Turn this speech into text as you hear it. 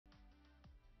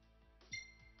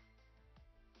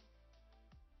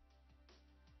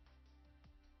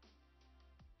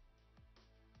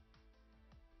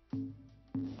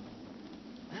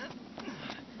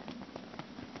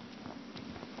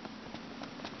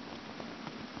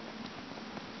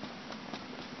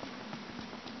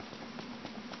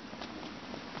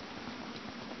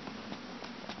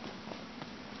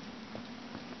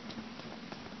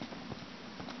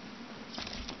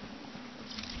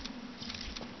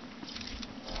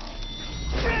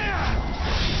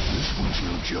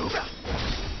joke.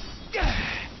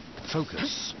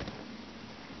 Focus.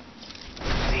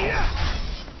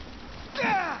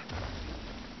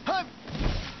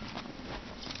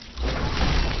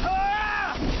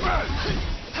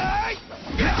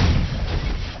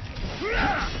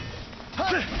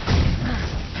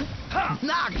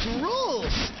 Knocked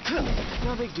rules!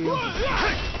 No big deal.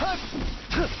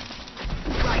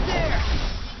 Right there!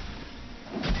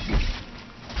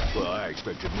 Well, I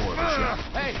expected more of a shot.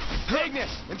 Hey,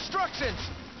 Ignis! Instructions!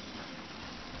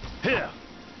 Here.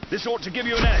 This ought to give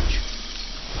you an edge.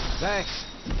 Thanks.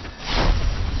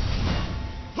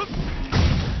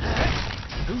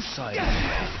 Whose side?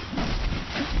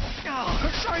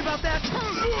 Oh, sorry about that.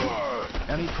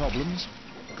 Any problems?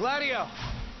 Gladio!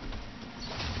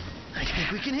 I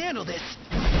think we can handle this.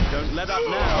 Don't let up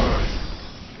now.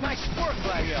 Nice work,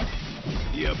 Gladio.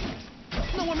 Yep.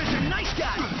 No one, Mr. Nice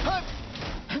Guy.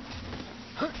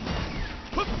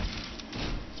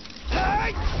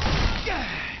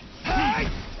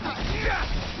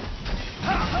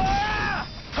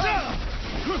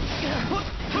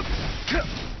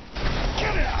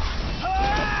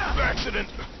 Accident.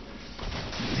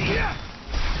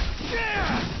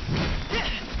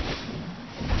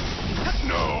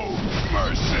 No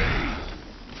mercy.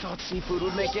 Thought seafood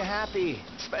would make you happy,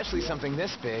 especially something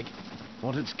this big.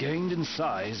 What it's gained in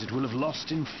size, it will have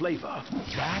lost in flavor.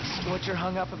 That's what you're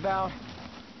hung up about?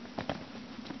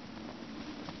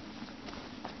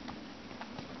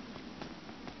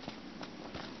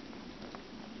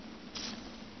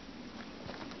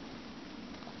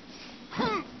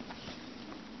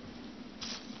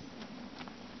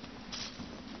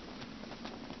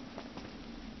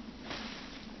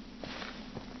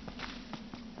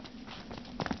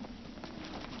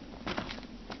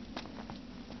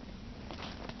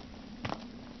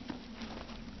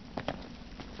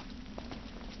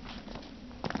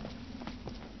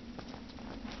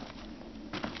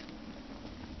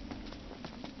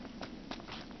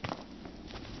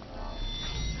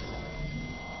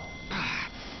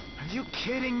 Are you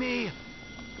kidding me?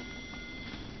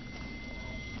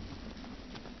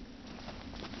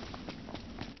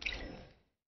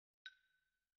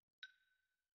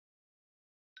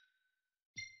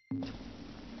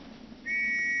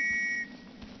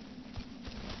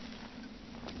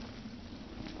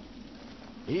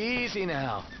 Easy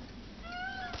now.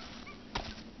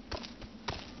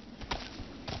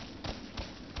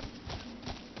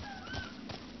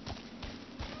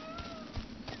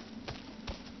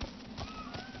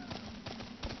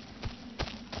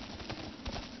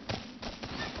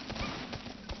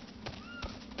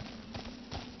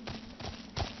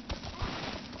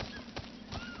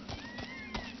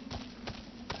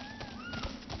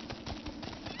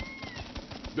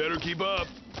 Better keep up.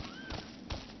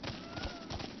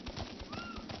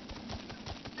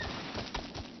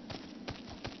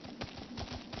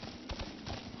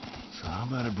 So how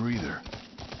about a breather?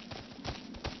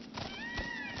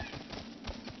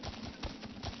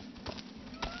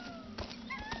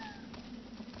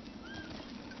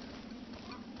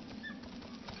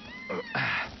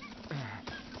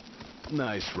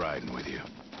 Nice riding with you.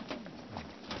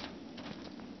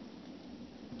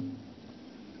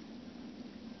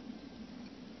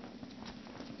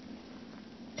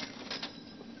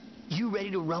 You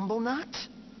ready to rumble, Knox?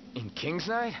 In King's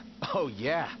Night? Oh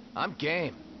yeah, I'm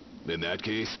game. In that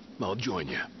case, I'll join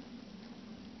you.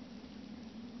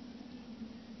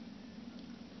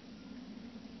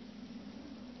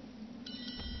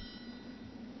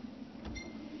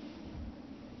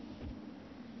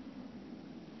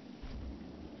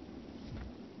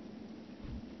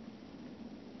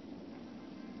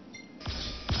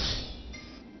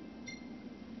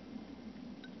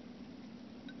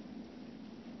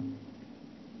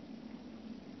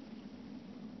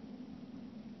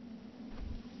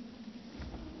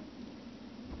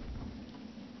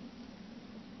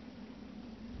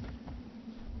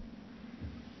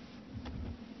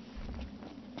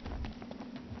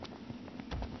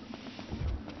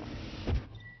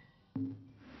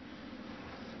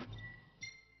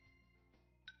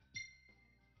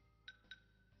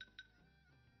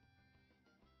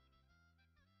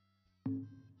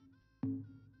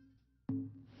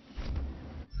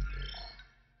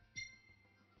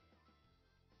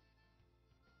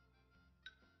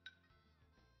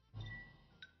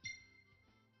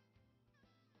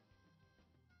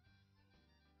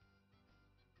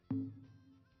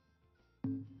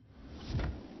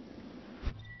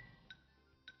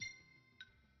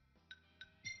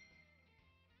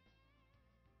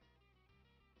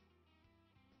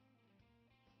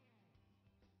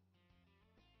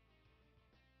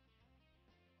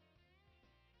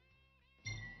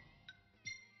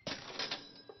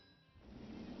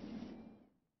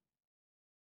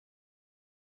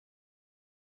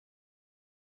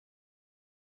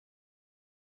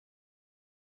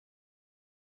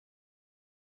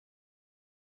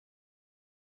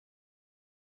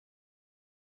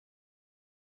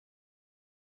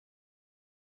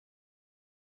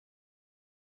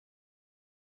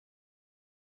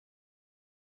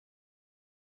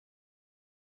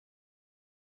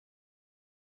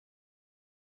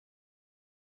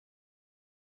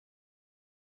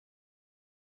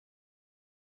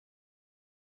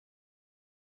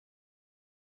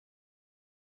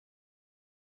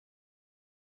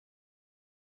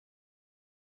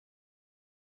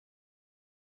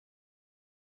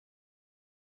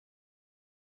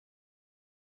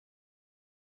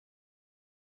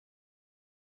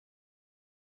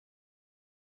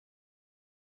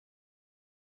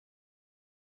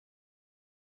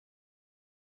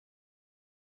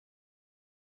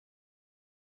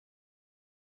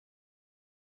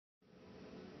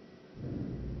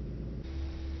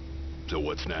 So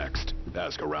what's next?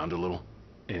 Ask around a little?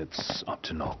 It's up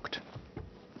to Noct.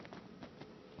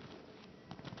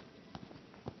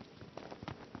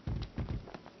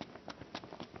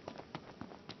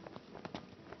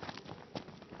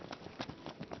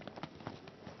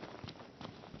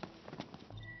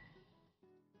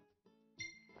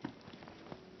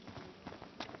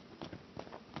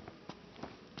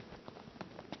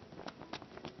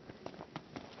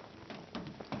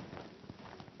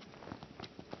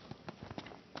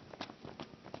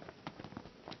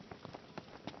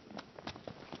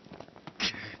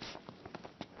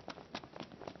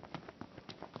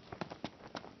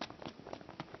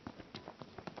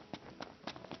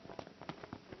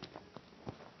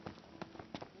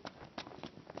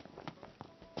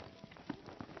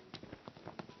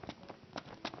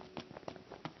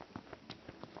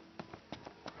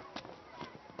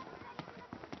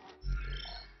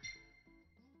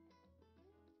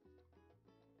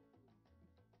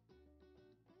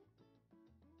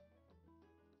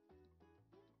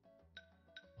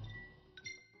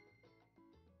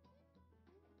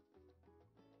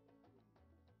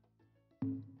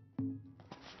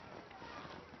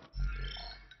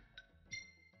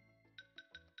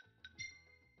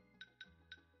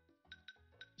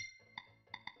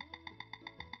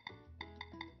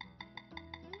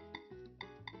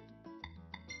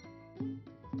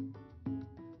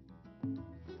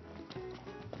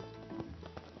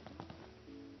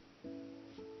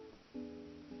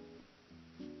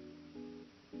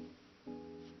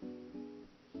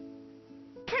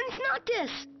 Prince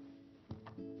Noctis!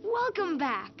 Welcome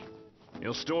back.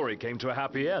 Your story came to a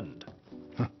happy end.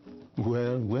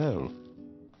 Well, well.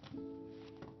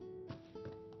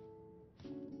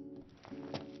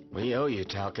 We owe you,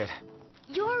 Talcott.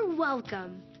 You're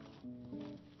welcome.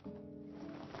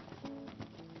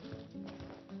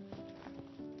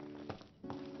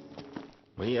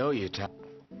 We owe you,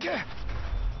 Talcott.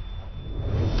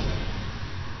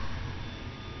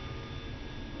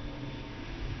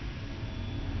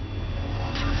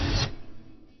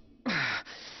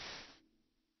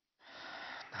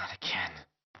 Not again.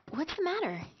 What's the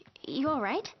matter? You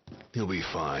alright? He'll be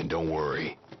fine, don't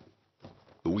worry.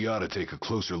 But we ought to take a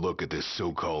closer look at this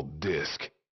so-called disc.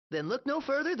 Then look no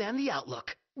further than the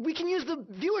Outlook. We can use the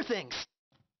viewer things.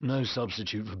 No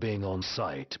substitute for being on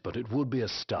site, but it would be a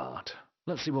start.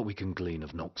 Let's see what we can glean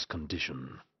of Noct's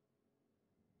condition.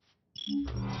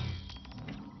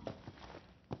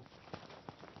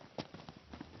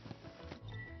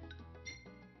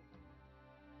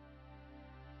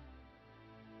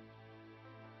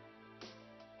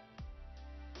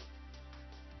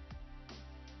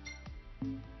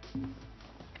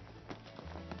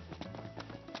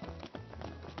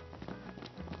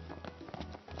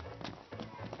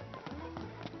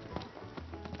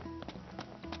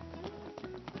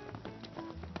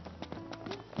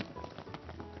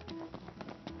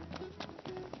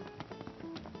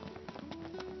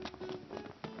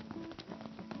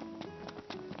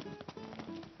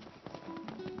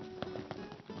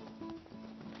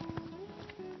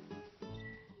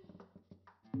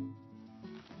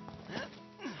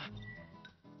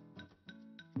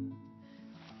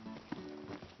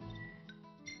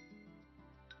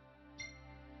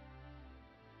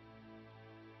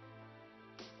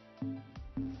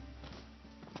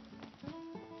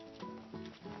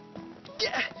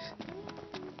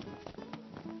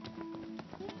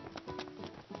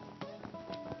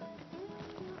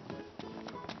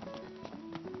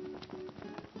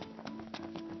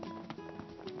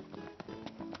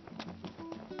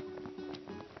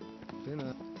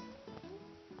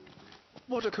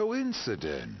 What a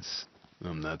coincidence.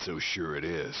 I'm not so sure it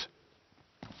is.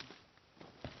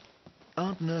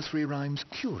 Aren't nursery rhymes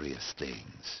curious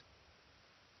things?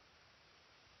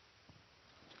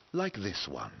 Like this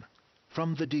one.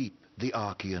 From the deep, the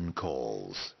Archean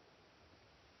calls.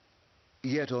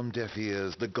 Yet on deaf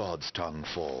ears the god's tongue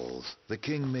falls. The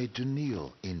king made to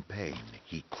kneel, in pain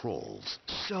he crawls.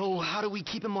 So how do we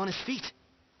keep him on his feet?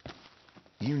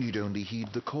 You need only heed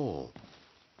the call.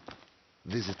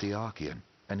 Visit the Archean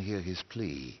and hear his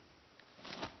plea.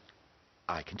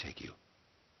 I can take you.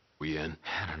 We in?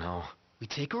 I don't know. We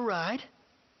take a ride?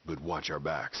 But watch our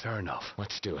backs. Fair enough.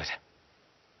 Let's do it.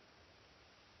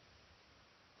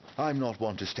 I'm not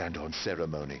one to stand on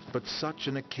ceremony, but such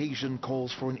an occasion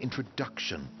calls for an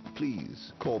introduction.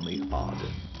 Please, call me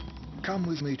Arden. Come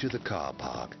with me to the car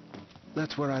park.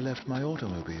 That's where I left my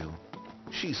automobile.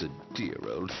 She's a dear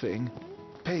old thing.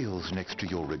 Pales next to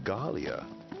your regalia,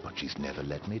 but she's never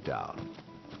let me down.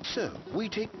 So, we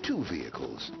take two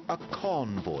vehicles, a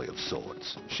convoy of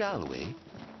sorts, shall we?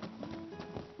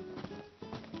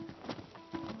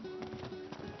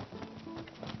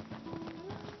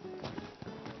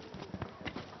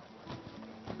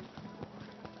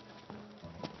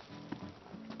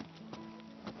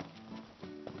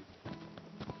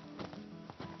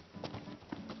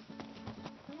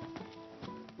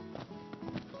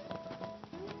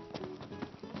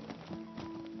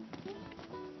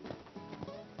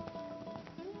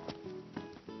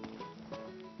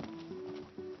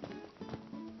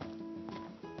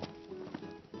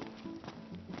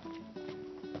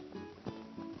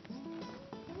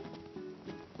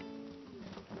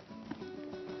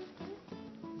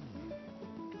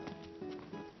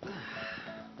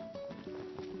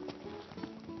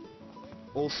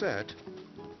 All set?